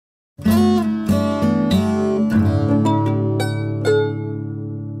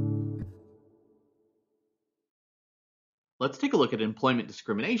Let's take a look at employment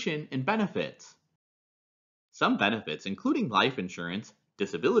discrimination and benefits. Some benefits, including life insurance,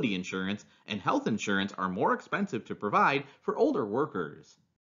 disability insurance, and health insurance, are more expensive to provide for older workers.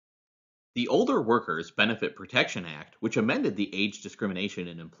 The Older Workers Benefit Protection Act, which amended the Age Discrimination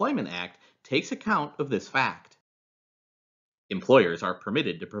and Employment Act, takes account of this fact. Employers are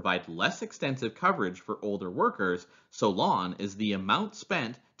permitted to provide less extensive coverage for older workers so long as the amount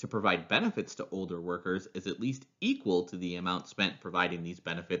spent to provide benefits to older workers is at least equal to the amount spent providing these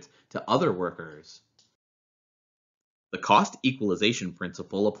benefits to other workers. The cost equalization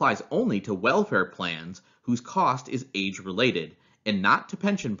principle applies only to welfare plans whose cost is age-related and not to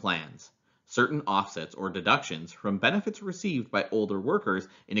pension plans. Certain offsets or deductions from benefits received by older workers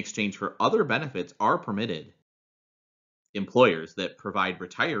in exchange for other benefits are permitted. Employers that provide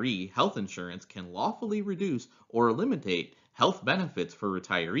retiree health insurance can lawfully reduce or eliminate health benefits for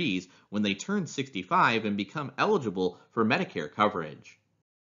retirees when they turn 65 and become eligible for Medicare coverage.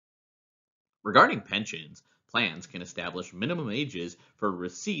 Regarding pensions, plans can establish minimum ages for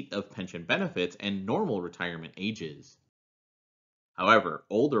receipt of pension benefits and normal retirement ages. However,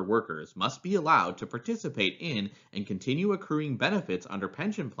 older workers must be allowed to participate in and continue accruing benefits under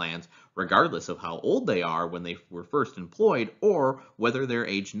pension plans regardless of how old they are when they were first employed or whether their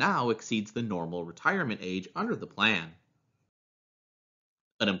age now exceeds the normal retirement age under the plan.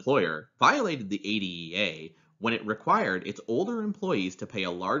 An employer violated the ADEA when it required its older employees to pay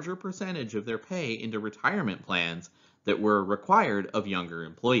a larger percentage of their pay into retirement plans that were required of younger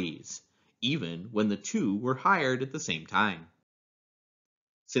employees, even when the two were hired at the same time.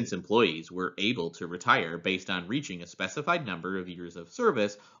 Since employees were able to retire based on reaching a specified number of years of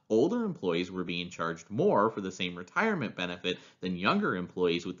service, older employees were being charged more for the same retirement benefit than younger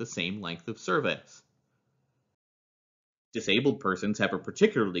employees with the same length of service. Disabled persons have a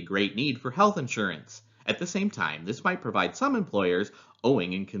particularly great need for health insurance. At the same time, this might provide some employers,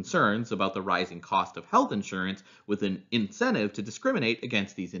 owing in concerns about the rising cost of health insurance, with an incentive to discriminate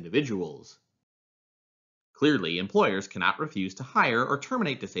against these individuals. Clearly, employers cannot refuse to hire or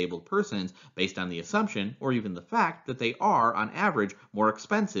terminate disabled persons based on the assumption or even the fact that they are, on average, more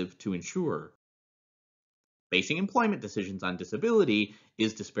expensive to insure. Basing employment decisions on disability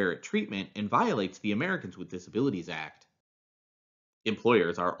is disparate treatment and violates the Americans with Disabilities Act.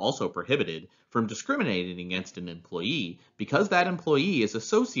 Employers are also prohibited from discriminating against an employee because that employee is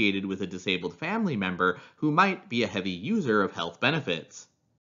associated with a disabled family member who might be a heavy user of health benefits.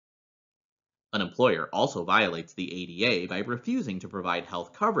 An employer also violates the ADA by refusing to provide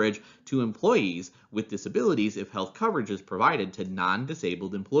health coverage to employees with disabilities if health coverage is provided to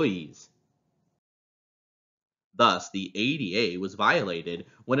non-disabled employees. Thus, the ADA was violated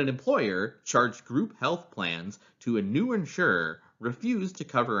when an employer charged group health plans to a new insurer refused to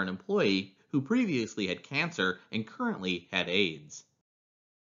cover an employee who previously had cancer and currently had AIDS.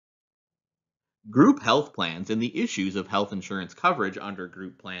 Group health plans and the issues of health insurance coverage under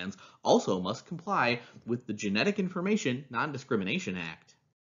group plans also must comply with the Genetic Information Non-Discrimination Act.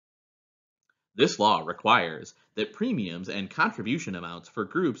 This law requires that premiums and contribution amounts for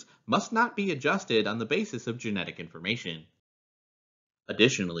groups must not be adjusted on the basis of genetic information.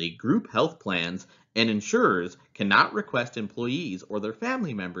 Additionally, group health plans and insurers cannot request employees or their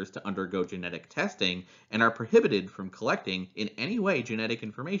family members to undergo genetic testing and are prohibited from collecting in any way genetic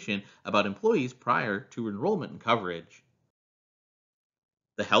information about employees prior to enrollment in coverage.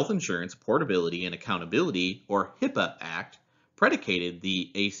 The Health Insurance Portability and Accountability, or HIPAA Act, predicated the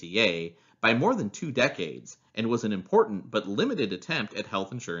ACA by more than 2 decades and was an important but limited attempt at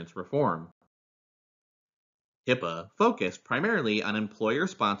health insurance reform. HIPAA focused primarily on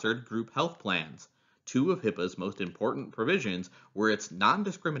employer-sponsored group health plans. 2 of HIPAA's most important provisions were its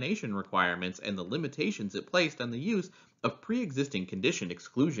non-discrimination requirements and the limitations it placed on the use of pre-existing condition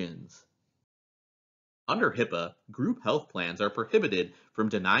exclusions. Under HIPAA, group health plans are prohibited from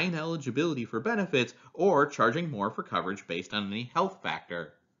denying eligibility for benefits or charging more for coverage based on any health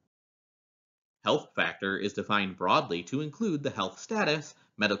factor. Health factor is defined broadly to include the health status,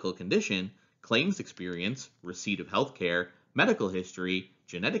 medical condition, claims experience, receipt of health care, medical history,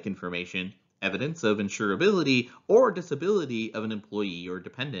 genetic information, evidence of insurability, or disability of an employee or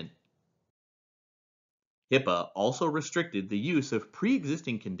dependent. HIPAA also restricted the use of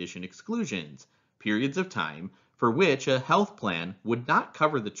pre-existing condition exclusions, periods of time for which a health plan would not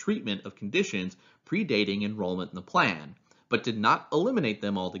cover the treatment of conditions predating enrollment in the plan, but did not eliminate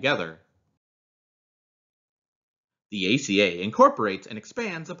them altogether. The ACA incorporates and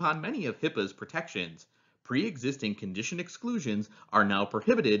expands upon many of HIPAA's protections. Pre-existing condition exclusions are now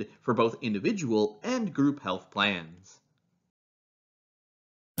prohibited for both individual and group health plans.